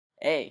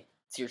Hey,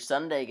 it's your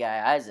Sunday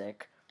guy,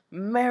 Isaac.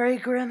 Merry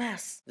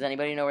Grimace! Does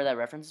anybody know where that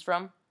reference is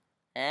from?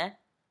 Eh?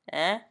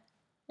 Eh?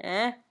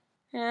 Eh?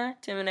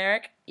 Tim and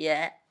Eric?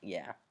 Yeah.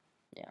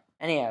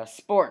 Anyhow,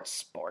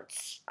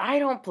 sports. I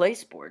don't play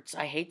sports.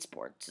 I hate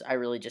sports. I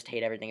really just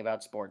hate everything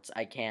about sports.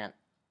 I can't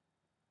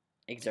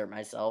exert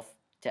myself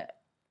to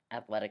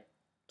athletic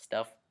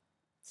stuff.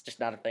 It's just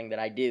not a thing that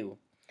I do.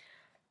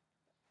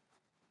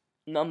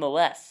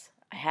 Nonetheless,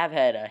 I have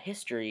had a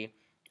history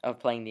of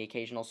playing the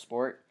occasional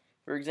sport.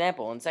 For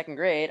example, in second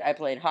grade, I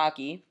played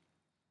hockey.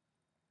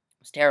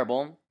 It was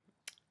terrible.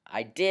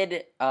 I did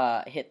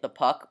hit the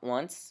puck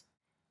once,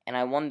 and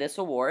I won this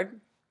award.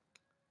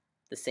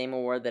 The same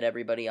award that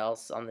everybody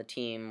else on the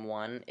team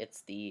won.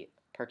 It's the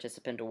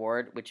participant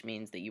award, which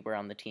means that you were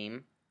on the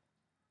team.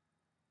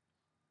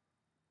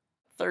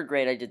 Third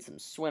grade, I did some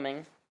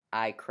swimming.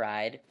 I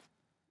cried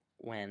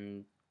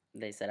when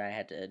they said I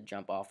had to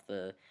jump off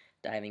the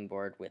diving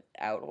board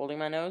without holding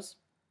my nose.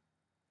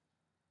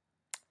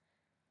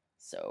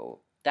 So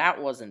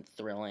that wasn't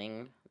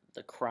thrilling.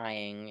 The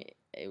crying,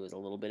 it was a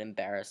little bit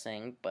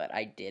embarrassing, but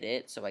I did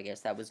it, so I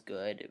guess that was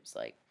good. It was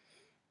like,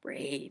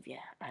 brave, yeah,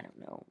 I don't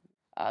know.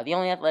 The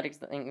only athletics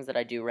things that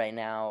I do right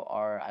now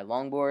are I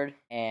longboard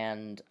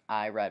and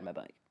I ride my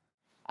bike.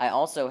 I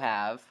also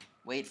have,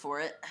 wait for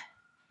it,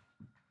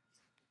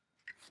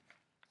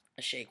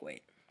 a shake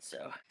weight.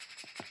 So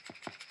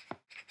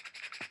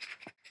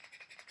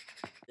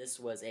this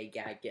was a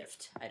gag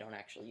gift. I don't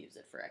actually use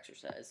it for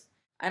exercise.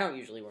 I don't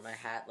usually wear my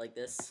hat like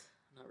this.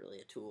 I'm not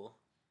really a tool.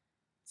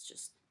 It's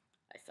just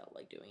I felt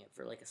like doing it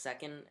for like a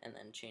second and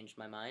then changed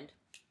my mind.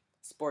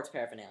 Sports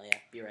paraphernalia.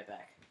 Be right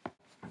back.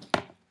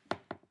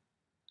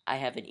 I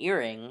have an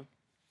earring.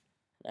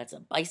 That's a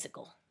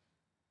bicycle.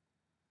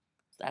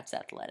 That's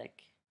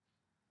athletic.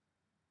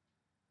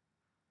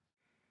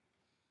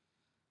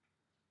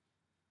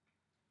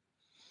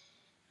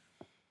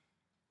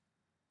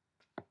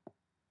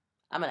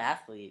 I'm an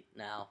athlete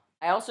now.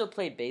 I also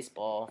played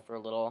baseball for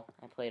a little.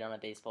 I played on a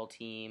baseball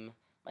team,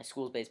 my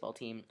school's baseball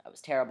team. I was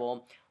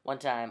terrible. One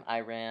time I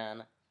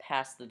ran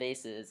past the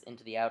bases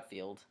into the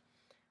outfield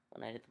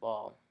when I hit the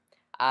ball.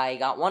 I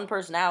got one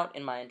person out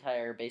in my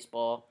entire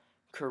baseball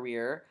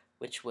career,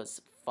 which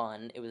was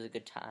fun. It was a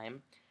good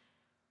time.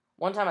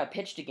 One time I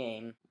pitched a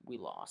game, we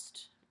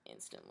lost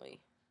instantly.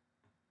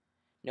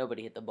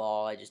 Nobody hit the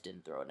ball, I just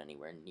didn't throw it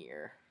anywhere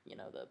near,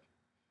 the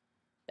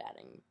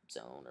batting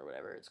zone or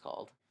whatever it's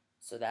called.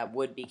 So that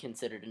would be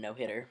considered a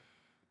no-hitter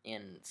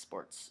in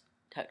sports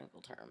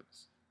technical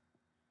terms,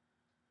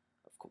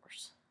 of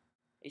course.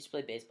 I used to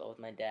play baseball with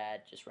my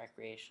dad just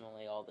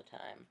recreationally all the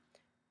time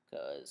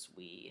because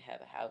we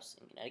have a house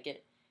in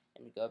Connecticut,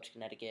 and we go up to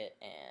Connecticut,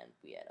 and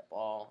we had a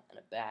ball and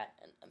a bat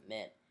and a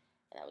mitt,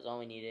 and that was all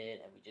we needed,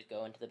 and we just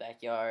go into the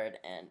backyard,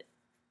 and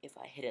if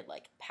I hit it,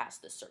 like,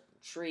 past a certain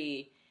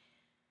tree,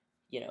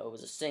 it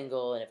was a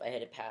single, and if I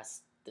hit it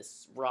past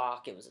this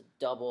rock, it was a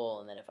double,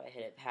 and then if I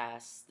hit it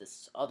past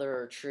this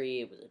other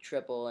tree, it was a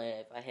triple, and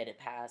if I hit it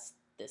past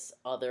this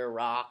other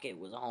rock, it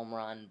was a home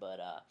run, but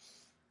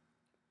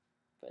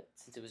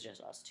since it was just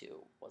us two,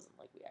 it wasn't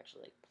like we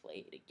actually, like,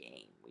 played a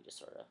game. We just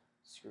sort of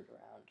screwed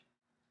around.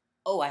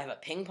 Oh, I have a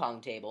ping pong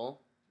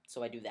table,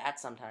 so I do that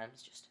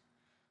sometimes, just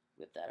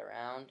whip that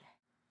around.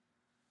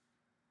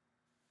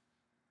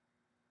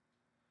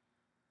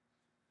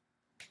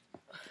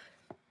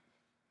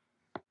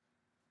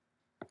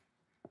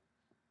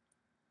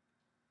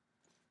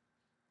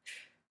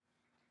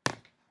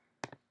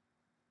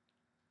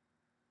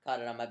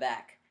 Caught it on my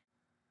back.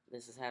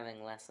 This is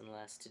having less and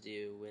less to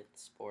do with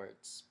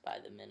sports by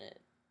the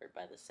minute or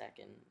by the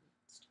second.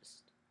 It's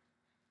just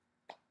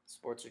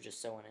sports are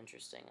just so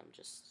uninteresting. I'm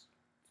just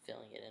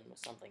filling it in with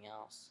something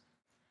else.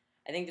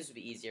 I think this would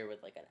be easier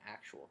with like an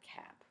actual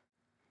cap.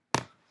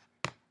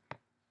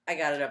 I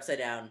got it upside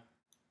down.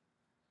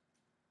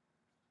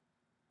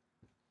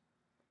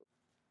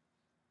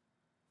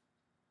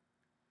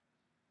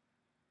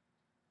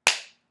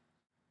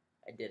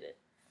 I did it.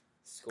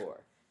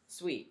 Score.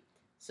 Sweet.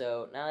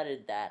 So now that I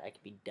did that, I can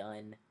be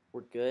done.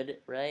 We're good,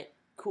 right?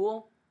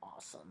 Cool?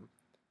 Awesome.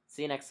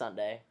 See you next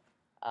Sunday.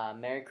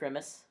 Merry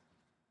Christmas.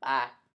 Bye.